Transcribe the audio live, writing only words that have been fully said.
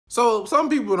So some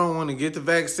people don't want to get the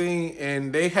vaccine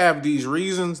and they have these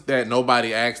reasons that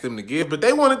nobody asked them to give, but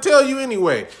they want to tell you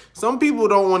anyway. Some people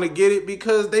don't want to get it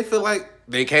because they feel like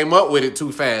they came up with it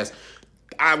too fast.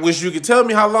 I wish you could tell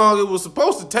me how long it was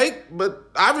supposed to take, but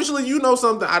obviously you know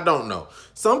something I don't know.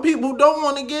 Some people don't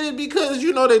want to get it because,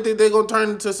 you know, they think they're going to turn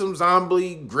into some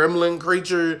zombie gremlin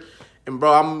creature. And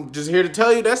bro, I'm just here to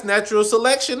tell you that's natural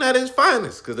selection at its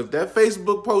finest. Because if that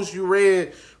Facebook post you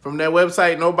read from that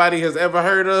website nobody has ever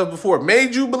heard of before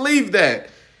made you believe that,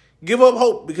 give up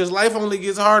hope, because life only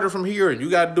gets harder from here and you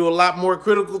got to do a lot more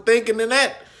critical thinking than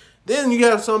that. Then you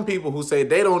have some people who say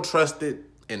they don't trust it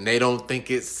and they don't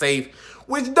think it's safe,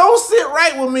 which don't sit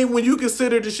right with me when you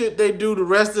consider the shit they do the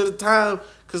rest of the time.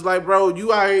 Because, like, bro,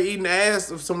 you out here eating the ass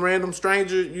of some random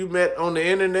stranger you met on the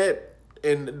internet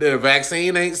and the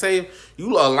vaccine ain't safe.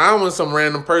 You allowing some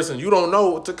random person you don't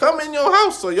know to come in your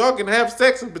house so y'all can have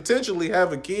sex and potentially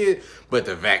have a kid, but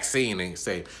the vaccine ain't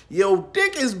safe. Your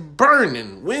dick is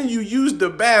burning when you use the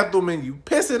bathroom and you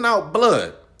pissing out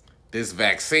blood. This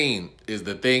vaccine is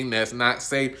the thing that's not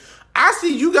safe. I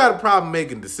see you got a problem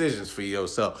making decisions for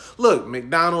yourself. Look,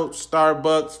 McDonald's,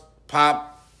 Starbucks, Pop,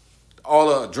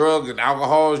 all the drugs and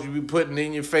alcohols you be putting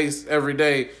in your face every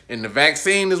day, and the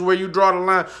vaccine is where you draw the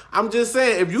line. I'm just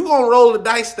saying, if you gonna roll the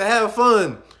dice to have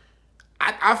fun,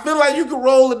 I feel like you can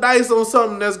roll the dice on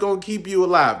something that's gonna keep you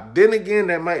alive. Then again,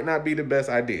 that might not be the best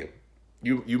idea.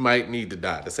 You might need to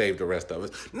die to save the rest of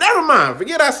us. Never mind,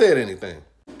 forget I said anything.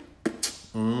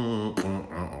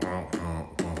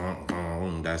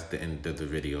 That's the end of the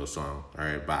video song. All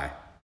right, bye.